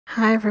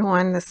Hi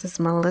everyone, this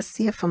is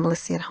Melissa from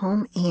Melissa at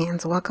Home,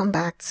 and welcome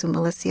back to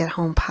Melissa at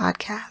Home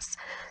podcast.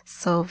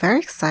 So very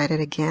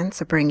excited again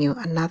to bring you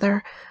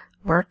another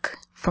work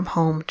from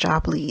home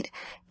job lead,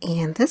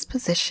 and this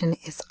position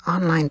is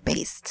online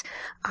based.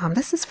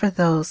 This is for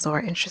those who are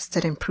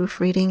interested in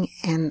proofreading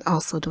and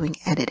also doing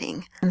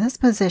editing. And this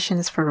position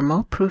is for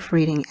remote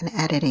proofreading and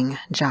editing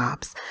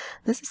jobs.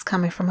 This is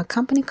coming from a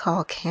company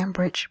called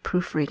Cambridge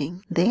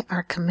Proofreading. They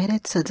are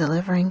committed to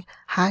delivering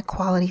high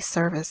quality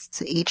service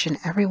to each and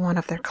every one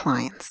of their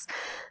clients.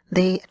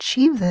 They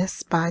achieve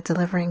this by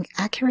delivering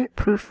accurate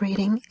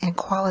proofreading and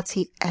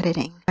quality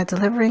editing. By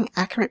delivering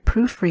accurate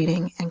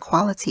proofreading and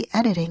quality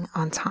editing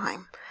on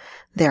time.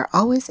 They're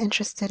always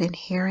interested in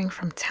hearing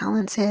from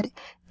talented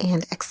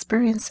and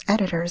experienced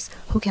editors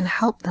who can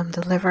help them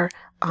deliver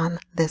on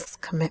this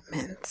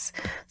commitment.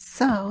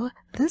 So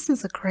this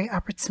is a great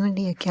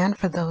opportunity again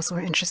for those who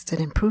are interested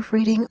in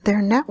proofreading.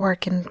 Their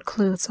network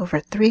includes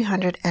over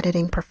 300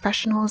 editing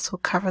professionals who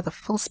cover the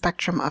full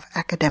spectrum of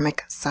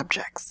academic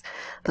subjects.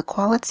 The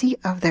quality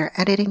of their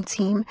editing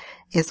team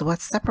is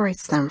what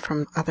separates them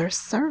from other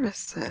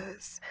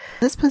services.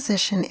 This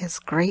position is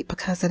great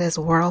because it is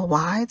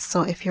worldwide.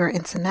 So if you're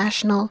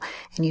international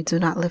and you do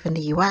not live in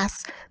the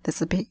US, this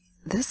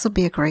will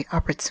be a great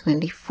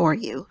opportunity for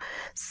you.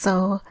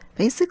 So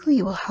basically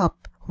you will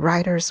help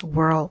writers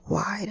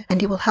worldwide,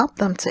 and you will help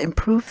them to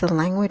improve the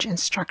language and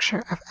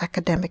structure of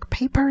academic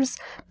papers,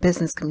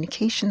 business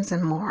communications,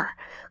 and more.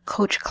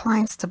 Coach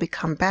clients to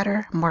become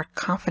better, more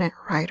confident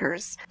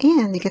writers,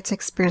 and you get to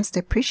experience the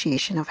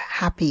appreciation of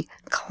happy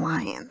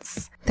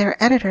clients.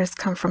 Their editors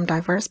come from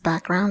diverse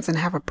backgrounds and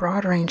have a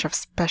broad range of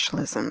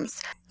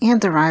specialisms and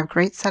derive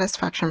great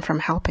satisfaction from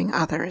helping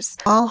others.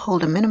 All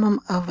hold a minimum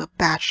of a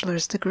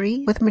bachelor's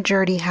degree, with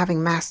majority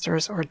having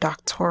master's or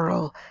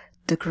doctoral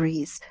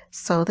degrees.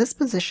 So this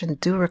position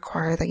do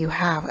require that you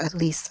have at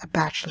least a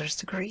bachelor's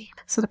degree.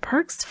 So the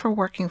perks for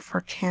working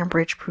for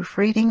Cambridge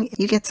Proofreading: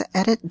 you get to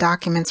edit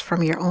documents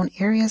from your own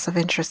areas of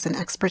interest and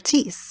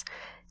expertise,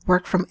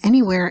 work from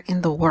anywhere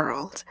in the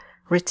world,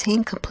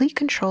 retain complete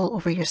control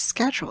over your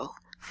schedule,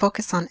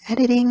 focus on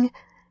editing.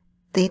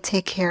 They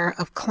take care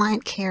of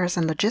client cares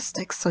and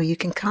logistics so you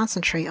can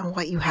concentrate on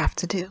what you have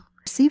to do.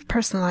 Receive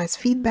personalized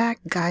feedback,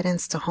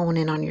 guidance to hone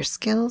in on your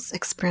skills,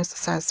 experience the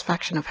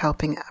satisfaction of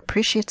helping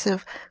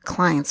appreciative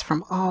clients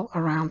from all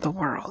around the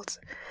world.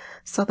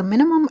 So the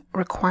minimum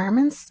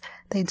requirements,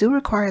 they do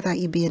require that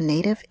you be a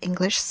native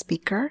English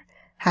speaker,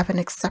 have an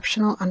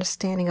exceptional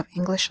understanding of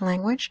English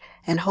language,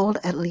 and hold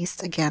at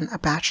least, again, a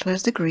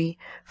bachelor's degree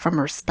from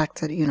a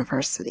respected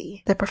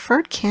university. The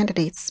preferred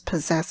candidates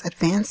possess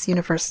advanced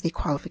university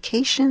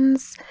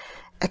qualifications,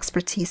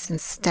 expertise in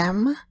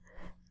STEM,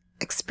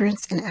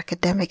 experience in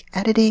academic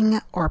editing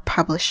or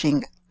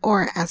publishing,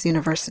 or as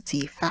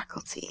university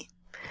faculty.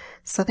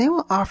 So they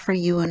will offer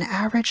you an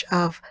average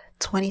of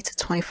 $20 to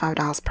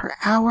 $25 per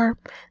hour.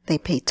 They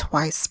pay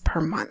twice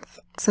per month.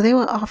 So they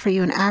will offer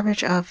you an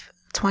average of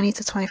 $20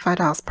 to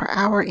 $25 per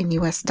hour in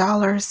US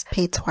dollars,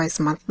 paid twice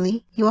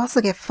monthly. You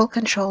also get full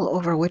control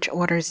over which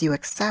orders you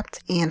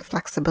accept, and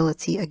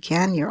flexibility.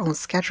 Again, your own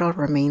schedule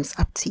remains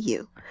up to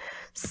you.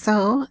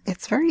 So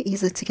it's very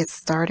easy to get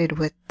started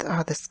with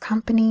this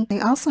company.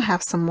 They also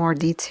have some more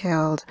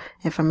detailed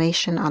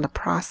information on the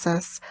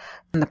process.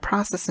 And the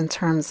process in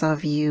terms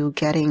of you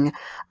getting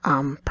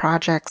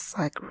projects,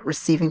 like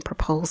receiving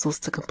proposals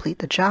to complete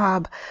the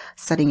job,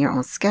 setting your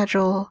own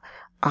schedule.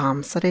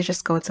 So they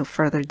just go into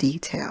further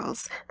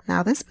details.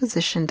 Now, this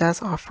position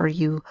does offer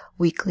you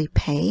weekly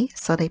pay,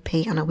 so they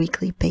pay on a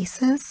weekly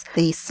basis.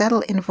 They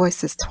settle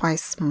invoices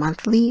twice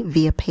monthly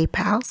via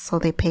PayPal, so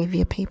they pay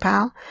via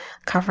PayPal,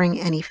 covering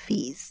any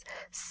fees.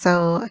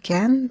 So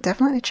again,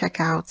 definitely check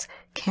out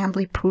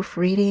Cambly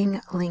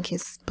Proofreading. Link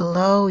is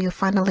below. You'll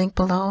find a link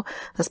below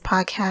this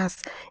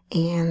podcast,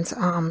 and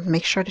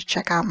make sure to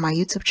check out my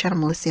YouTube channel,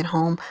 Melissa at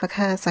Home,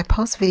 because I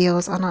post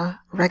videos on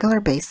a regular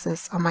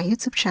basis on my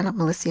YouTube channel,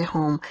 Melissa at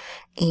Home,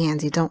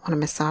 and you don't want to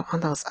miss out on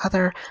those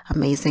other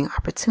amazing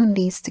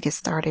opportunities to get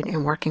started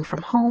in working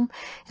from home.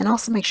 And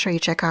also make sure you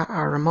check out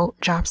our remote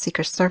job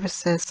seeker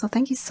services. So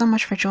thank you so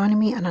much for joining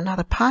me on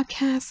another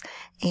podcast,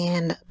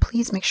 and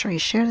please make sure you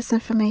share this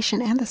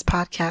information and this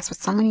podcast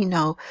with someone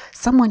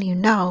you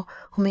know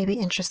who may be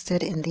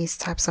interested in these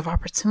types of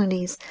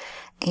opportunities.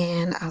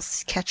 And I'll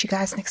catch you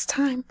guys next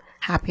time.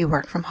 Happy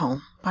work from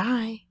home.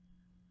 Bye.